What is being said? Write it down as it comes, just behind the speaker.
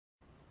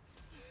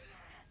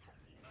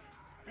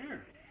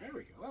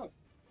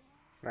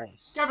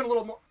Nice. Having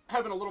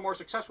a little more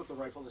success with the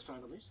rifle this time,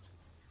 at least.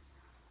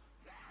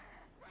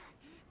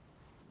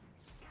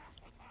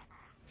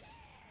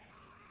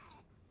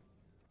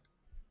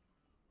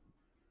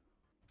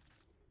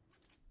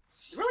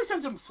 It really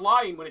sends him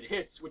flying when it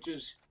hits, which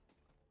is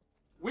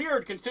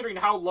weird considering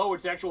how low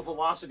its actual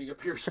velocity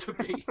appears to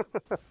be.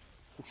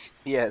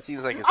 Yeah, it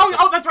seems like it's...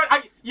 Oh, that's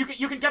right. You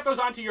can get those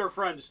onto your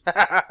friends.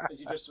 As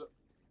you just...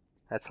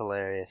 That's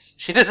hilarious.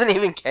 She doesn't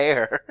even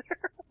care.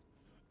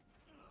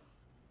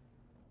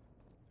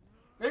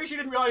 Maybe she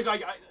didn't realize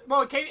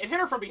well, it hit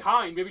her from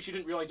behind. Maybe she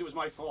didn't realize it was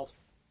my fault.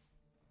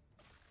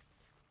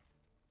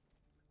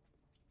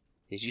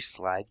 Did you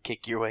slide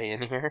kick your way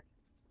in here?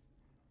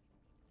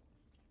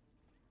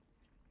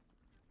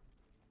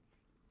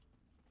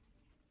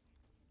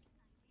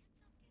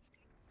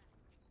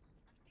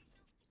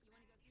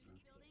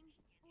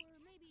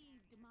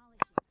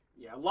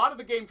 Yeah, a lot of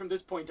the game from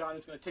this point on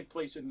is going to take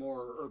place in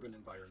more urban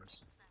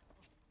environments.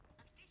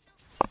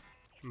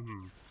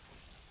 Mm-hmm.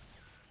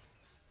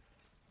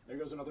 There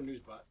goes another news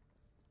bot.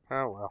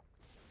 Oh, well.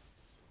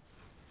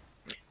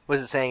 Was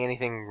it saying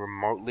anything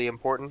remotely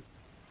important?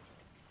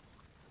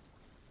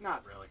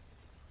 Not really.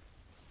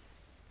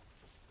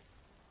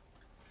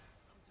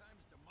 Sometimes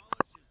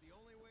demolish is the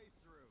only way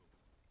through.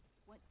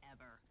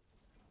 Whatever.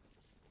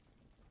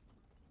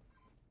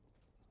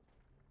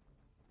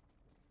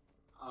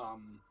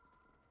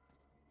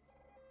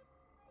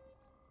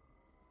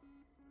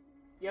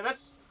 Yeah, that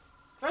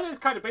is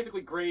kind of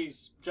basically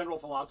Gray's general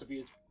philosophy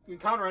is you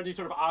encounter any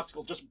sort of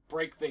obstacle, just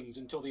break things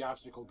until the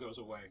obstacle goes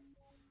away.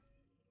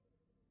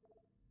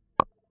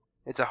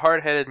 It's a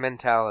hard-headed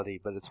mentality,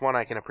 but it's one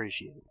I can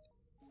appreciate.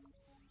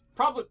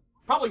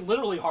 Probably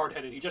literally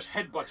hard-headed. He just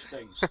headbutts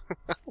things.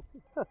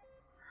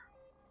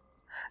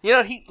 You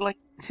know,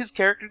 his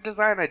character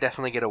design, I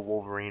definitely get a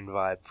Wolverine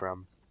vibe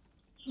from.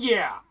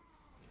 Yeah.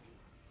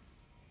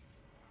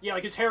 Yeah,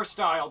 like his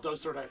hairstyle does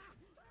sort of...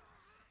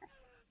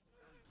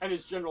 And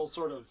his general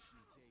sort of...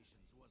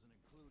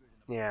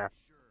 Yeah.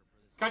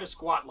 Kind of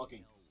squat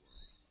looking.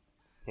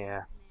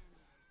 Yeah.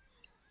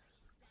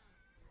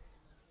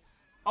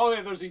 Oh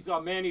yeah, there's these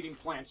man-eating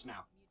plants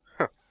now.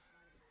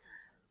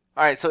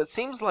 Alright, so it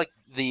seems like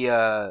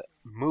the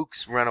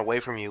mooks run away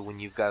from you when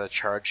you've got a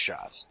charge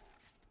shot.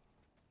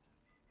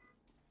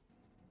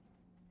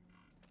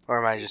 Or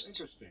am I just...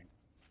 Interesting.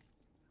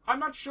 I'm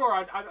not sure.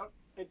 I don't...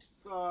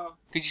 It's,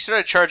 Because you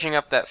started charging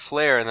up that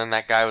flare and then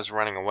that guy was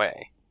running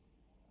away.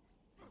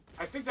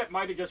 I think that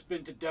might have just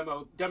been to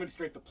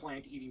demonstrate the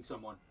plant eating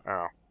someone.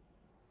 Oh.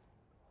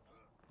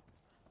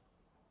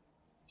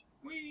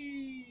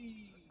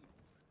 Whee!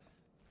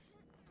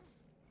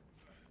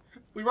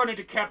 We run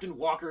into Captain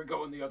Walker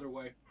going the other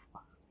way.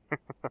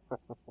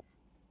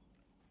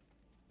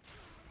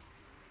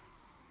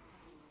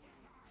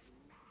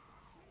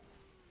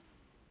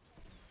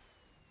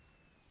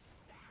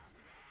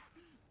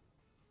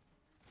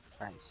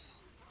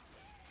 Nice.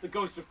 The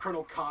ghost of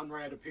Colonel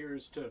Conrad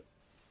appears to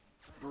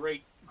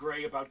berate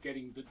Gray about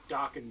getting the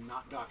Doc and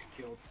not Doc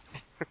killed.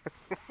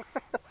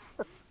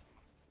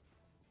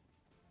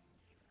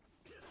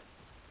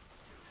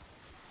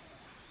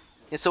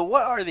 Yeah, so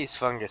what are these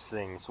fungus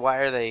things? Why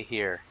are they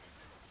here?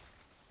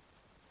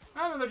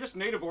 I don't know, they're just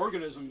native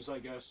organisms, I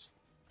guess.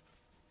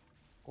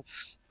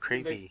 That's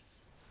creepy.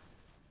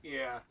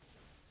 Yeah.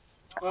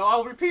 Well,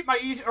 I'll repeat my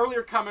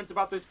earlier comments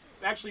about this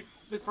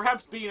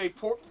perhaps being a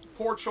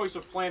poor choice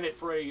of planet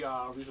for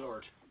a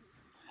resort.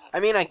 I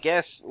mean, I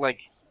guess,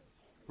 like,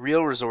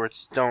 real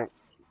resorts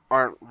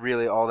aren't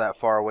really all that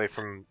far away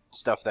from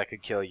stuff that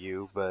could kill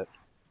you, but,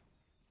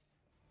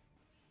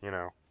 you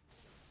know.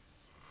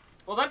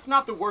 Well, that's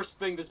not the worst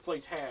thing this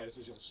place has,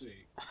 as you'll see.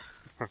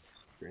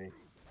 Great.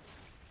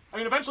 I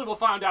mean, eventually we'll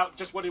find out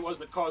just what it was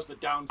that caused the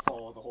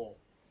downfall of the whole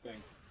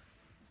thing.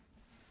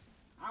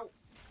 Ow.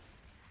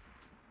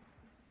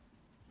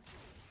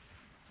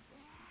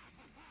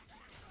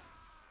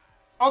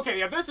 Okay,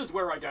 yeah, this is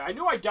where I died. I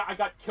knew I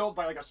got killed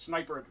by, like, a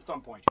sniper at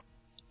some point.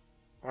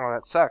 Oh,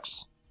 that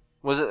sucks.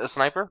 Was it a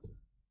sniper?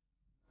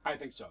 I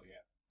think so,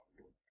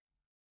 yeah.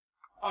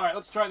 Alright,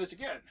 let's try this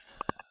again.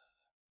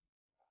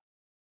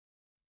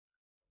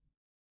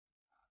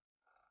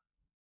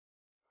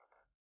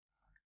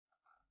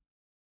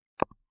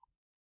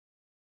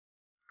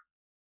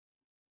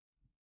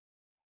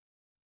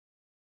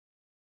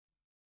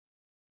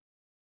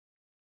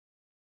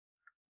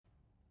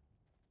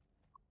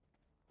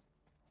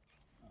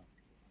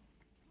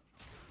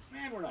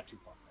 Man, we're not too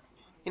far back.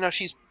 You know,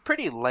 she's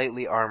pretty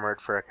lightly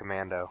armored for a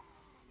commando.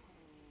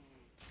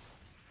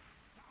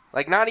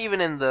 Like, not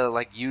even in the,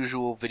 like,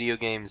 usual video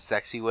game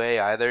sexy way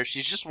either.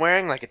 She's just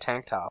wearing, like, a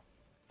tank top.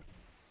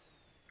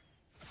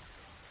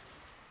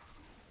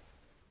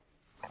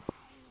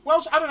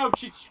 Well, I don't know,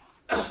 she's...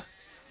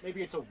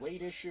 maybe it's a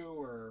weight issue,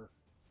 or...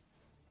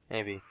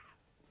 Maybe.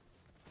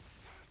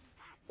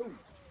 Ooh.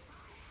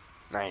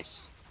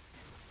 Nice.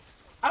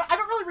 I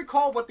don't really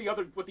recall what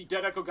the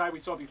Dead Echo guy we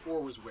saw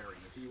before was wearing.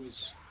 If he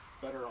was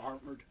better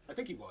armored, I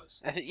think he was.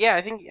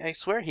 I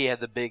swear he had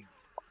the big,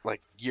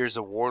 like, Gears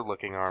of War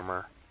looking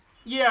armor.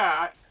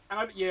 Yeah,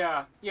 And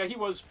yeah, he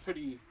was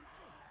pretty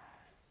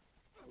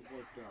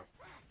worked up.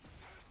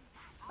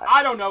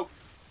 I don't know.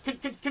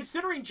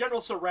 Considering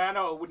General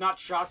Sarrano, it would not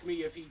shock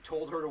me if he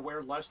told her to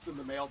wear less than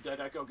the male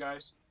Dead Echo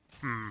guys.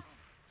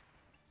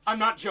 I'm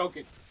not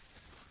joking.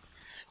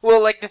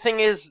 Well, like, the thing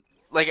is,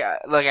 like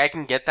I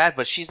can get that,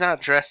 but she's not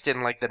dressed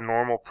in, like, the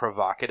normal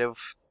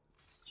provocative,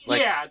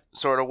 like,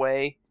 sort of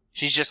way.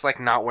 She's just, like,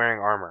 not wearing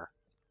armor.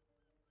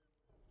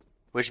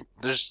 Which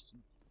just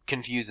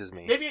confuses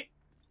me.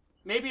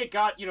 Maybe it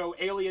got, you know,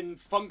 alien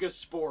fungus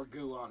spore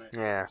goo on it.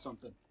 Yeah. Or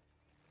something.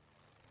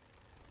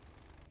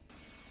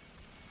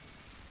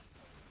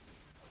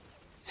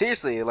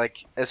 Seriously,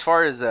 like, as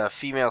far as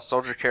female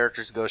soldier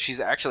characters go, she's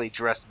actually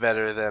dressed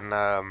better than,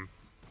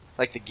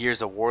 like, the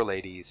Gears of War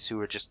ladies, who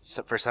are just,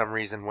 for some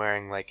reason,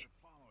 wearing, like,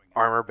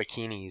 armor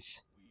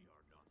bikinis.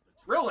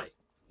 Really?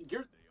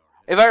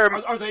 If I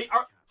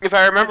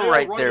remember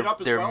right,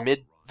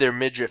 their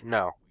midriff.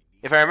 No,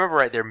 if I remember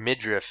right, their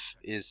midriff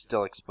is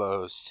still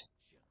exposed.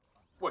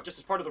 What? Just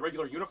as part of the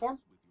regular uniform?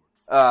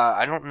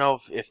 I don't know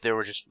if there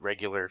were just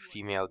regular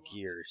female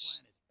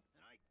gears.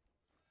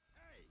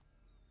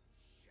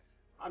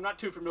 I'm not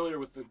too familiar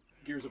with the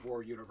Gears of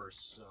War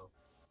universe, so.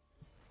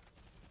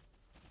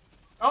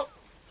 Oh,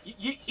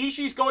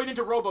 Ishi's going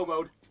into Robo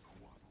mode.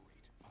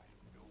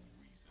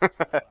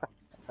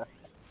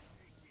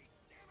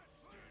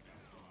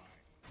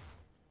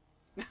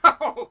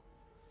 No!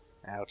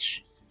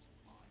 Ouch.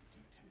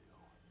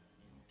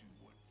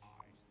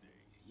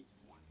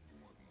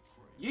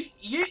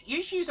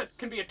 Ishi's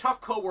can be a tough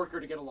co-worker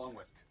to get along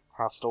with.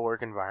 Hostile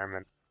work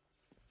environment.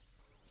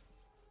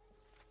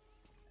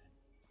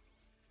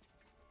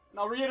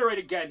 I'll reiterate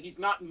again, he's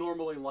not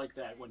normally like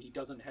that when he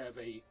doesn't have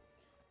a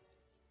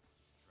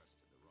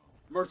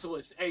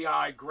merciless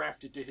AI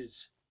grafted to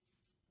his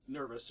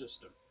nervous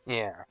system.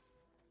 Yeah.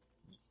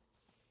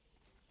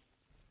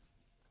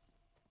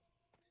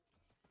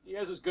 He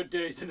has his good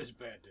days and his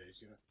bad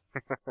days, you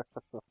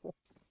know.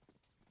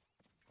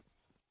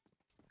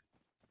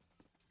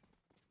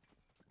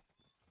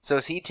 So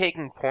is he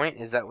taking point?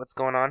 Is that what's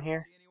going on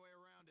here? Any way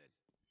around it.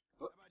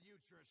 How about you,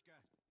 Trishka?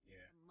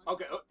 Yeah.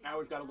 Okay, now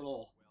we've got a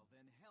little Well,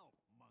 then help,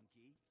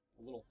 monkey.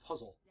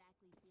 puzzle.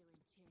 Exactly feeling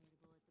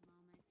charitable at the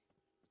moment.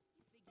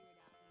 You figure it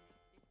out the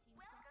next 15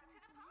 seconds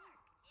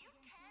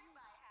and you can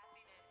buy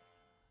happiness.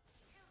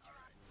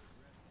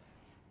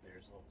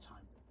 There's a little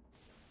time.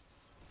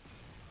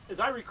 As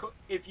I recall,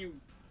 if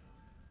you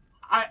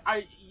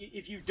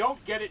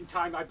don't get it in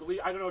time, I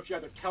don't know if she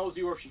either tells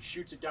you or if she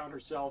shoots it down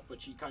herself,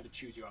 but she kind of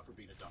chews you out for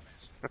being a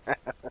dumbass. Well,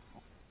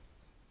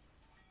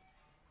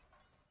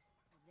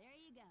 there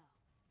you go.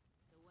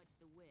 So what's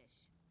the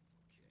wish?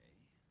 Okay.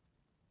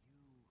 You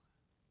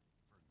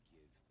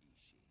forgive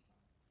Ishi.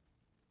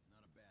 He's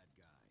not a bad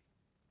guy.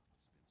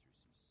 He's been through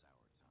some sour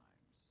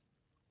times.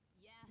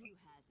 Yeah, who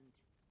hasn't?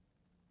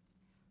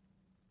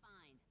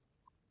 Fine.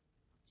 I'll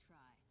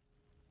try.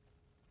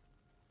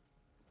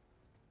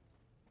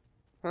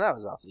 Well, that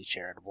was awfully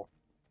charitable.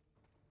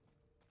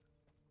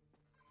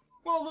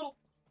 Well, a little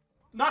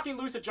knocking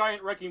loose a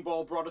giant wrecking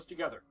ball brought us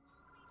together.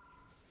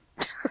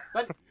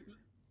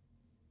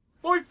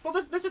 Well,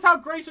 this is how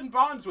Grayson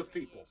bonds with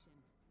people.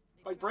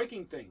 By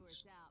breaking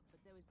things.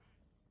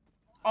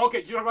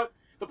 Okay, do you know what?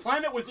 The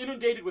planet was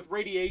inundated with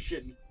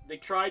radiation. They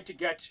tried to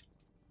get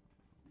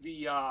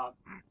the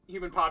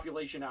human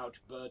population out,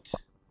 but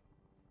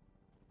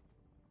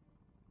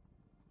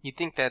You'd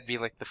think that'd be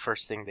like the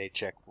first thing they'd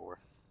check for.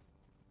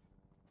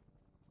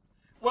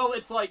 well,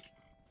 it's like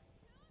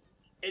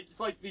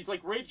these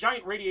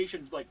giant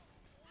radiation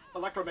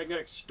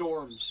electromagnetic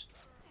storms.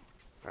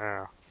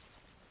 Oh.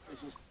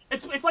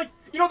 It's like,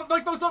 you know,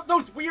 like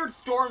those weird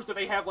storms that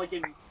they have like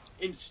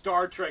in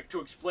Star Trek to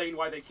explain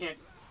why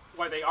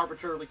they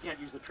arbitrarily can't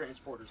use the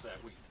transporters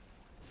that week.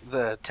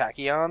 The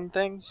tachyon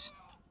things?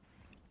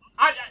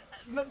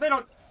 They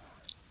don't.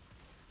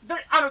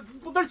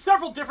 There's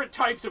several different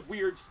types of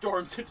weird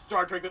storms in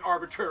Star Trek that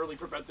arbitrarily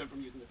prevent them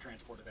from using the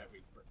transporter that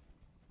week. But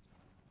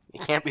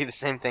It can't be the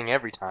same thing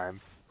every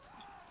time.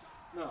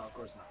 no, of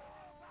course not.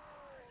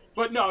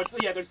 But no,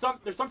 there's some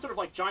sort of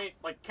like giant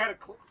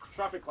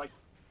catastrophic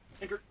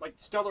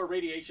stellar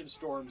radiation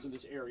storms in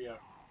this area,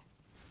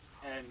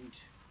 and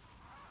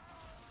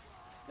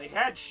they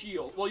had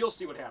shield. Well, you'll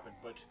see what happened,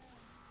 but.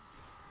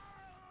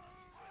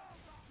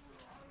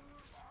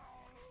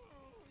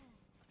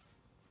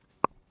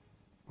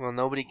 Well,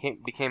 nobody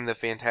became the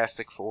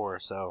Fantastic Four,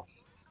 so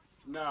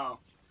No.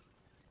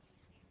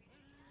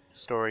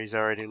 story's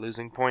already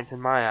losing points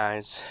in my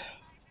eyes.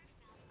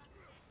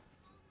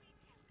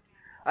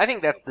 I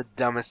think that's the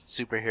dumbest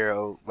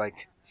superhero,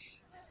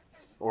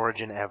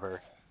 origin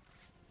ever.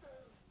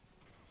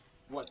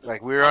 What?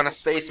 Like, we were on a cosmic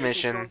space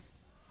radiation mission, storm?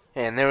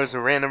 and there was a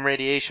random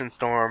radiation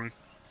storm,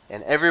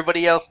 and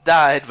everybody else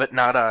died, but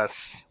not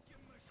us.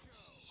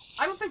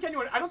 I don't think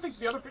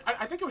the other.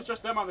 I think it was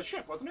just them on the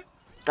ship, wasn't it?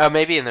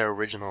 Maybe in their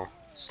original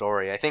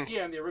story. I think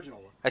Yeah, in the original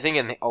one. I think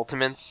in the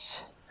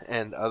Ultimates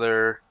and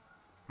other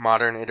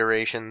modern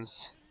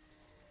iterations,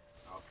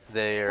 Okay.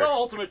 they're... Well,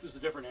 Ultimates is a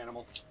different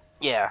animal.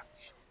 Yeah.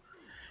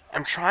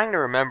 I'm trying to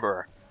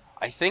remember.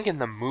 I think in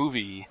the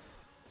movie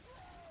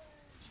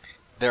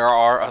there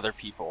are other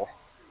people,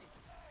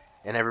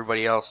 and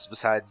everybody else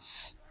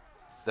besides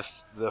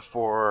the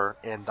four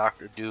and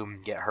Doctor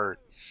Doom get hurt.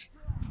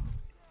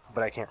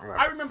 But I can't remember.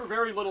 I remember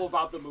very little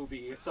about the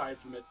movie aside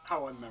from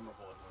how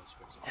unmemorable it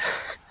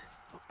was.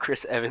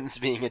 Chris Evans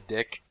being a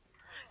dick.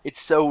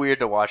 It's so weird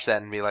to watch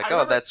that and be like,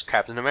 that's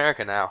Captain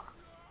America now.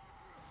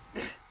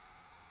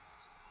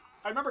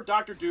 I remember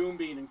Doctor Doom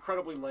being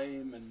incredibly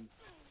lame, and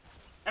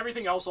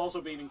everything else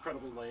also being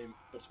incredibly lame,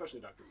 but especially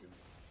Doctor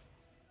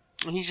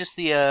Doom. He's just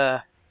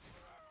the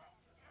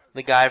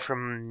guy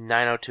from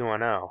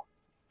 90210.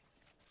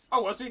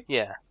 Oh, was he?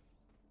 Yeah.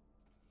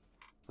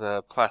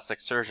 The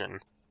plastic surgeon.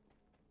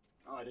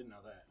 Oh, I didn't know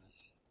that.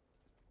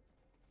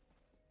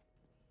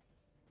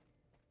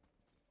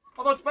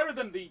 Although it's better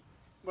than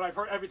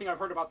everything I've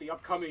heard about the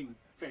upcoming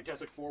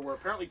Fantastic Four, where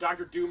apparently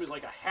Doctor Doom is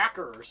like a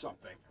hacker or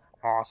something.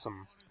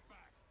 Awesome.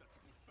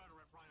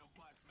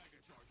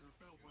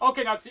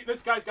 Okay, now see,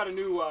 this guy's got a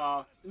new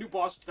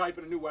boss type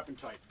and a new weapon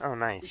type. Oh,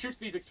 nice. He shoots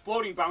these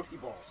exploding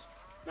bouncy balls.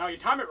 Now, you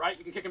time it right,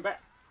 you can kick him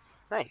back.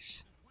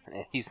 Nice.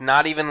 He's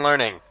not even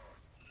learning.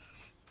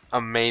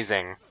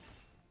 Amazing.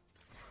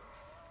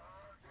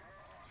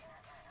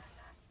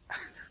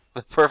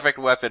 The perfect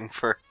weapon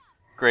for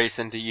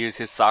Grayson to use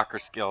his soccer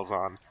skills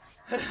on.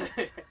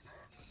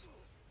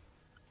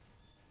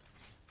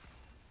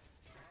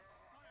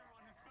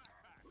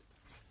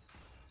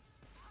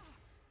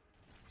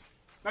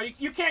 Now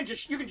you can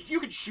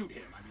shoot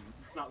him. I mean,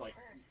 it's not like,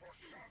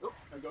 oh,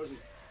 there goes he.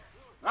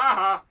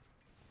 Aha!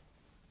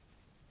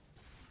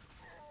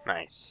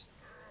 Nice.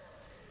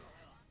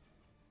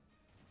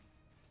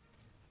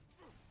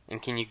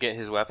 And can you get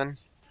his weapon?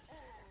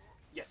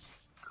 Yes.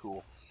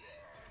 Cool.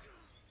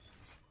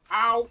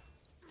 Ow!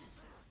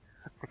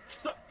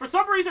 For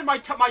some reason,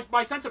 my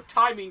sense of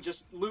timing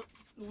just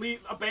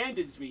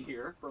abandons me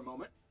here for a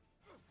moment.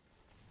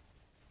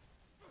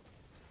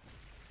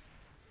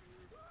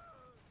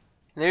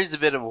 There's a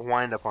bit of a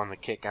wind-up on the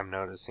kick I'm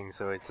noticing,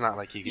 so it's not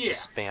like you can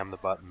just spam the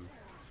button.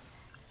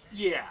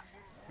 Yeah.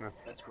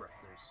 That's correct.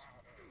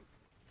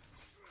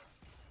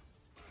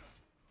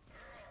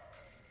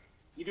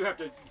 You do have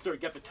to sort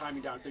of get the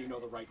timing down so you know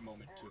the right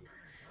moment, too.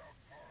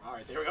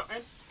 Alright, there we go.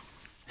 And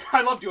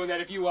I love doing that.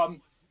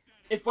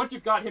 If once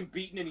you've got him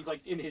beaten and he's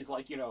like in his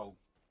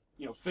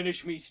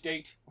finish me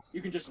state,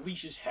 you can just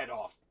leash his head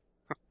off.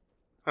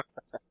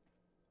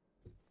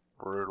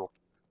 Brutal.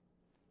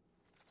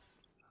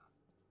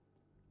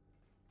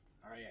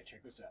 Alright, yeah,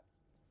 check this out.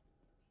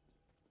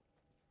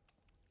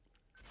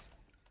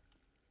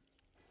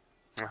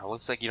 Oh,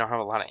 looks like you don't have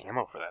a lot of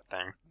ammo for that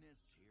thing.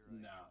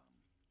 No.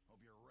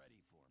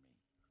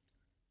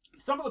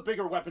 Some of the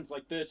bigger weapons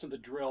like this and the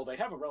drill, they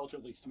have a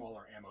relatively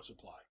smaller ammo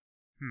supply.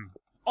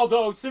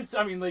 Although, since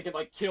they can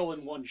kill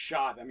in one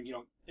shot, you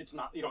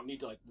don't need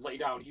to lay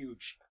down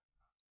huge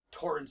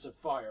torrents of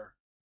fire.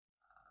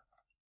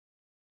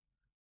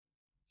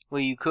 Well,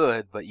 you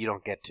could, but you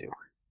don't get to.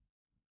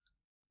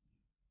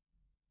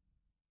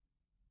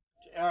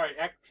 Alright,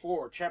 Act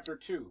 4, Chapter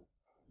 2.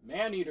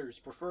 Man-eaters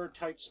prefer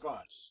tight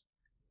spots.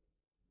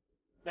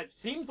 That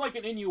seems like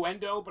an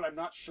innuendo, but I'm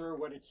not sure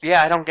what it's...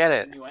 Yeah, I don't get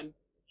it.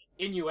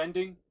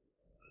 Innuending?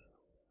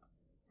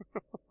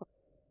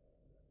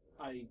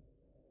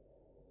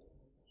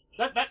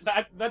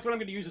 That's what I'm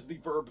going to use as the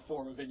verb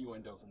form of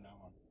innuendo from now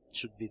on.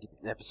 Should be the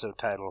episode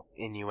title,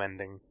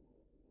 Innuending.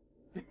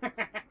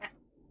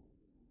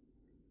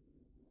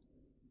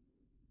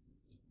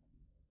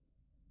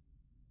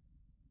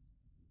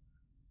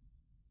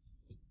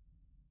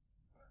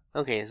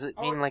 Okay, does it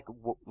mean like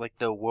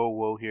the whoa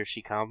whoa here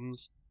she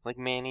comes, like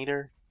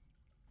Man-Eater?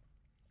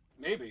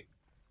 Maybe.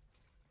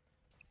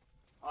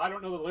 I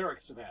don't know the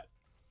lyrics to that.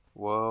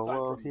 Whoa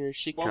whoa here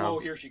she comes. Whoa whoa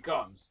here she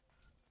comes.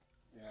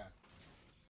 Yeah.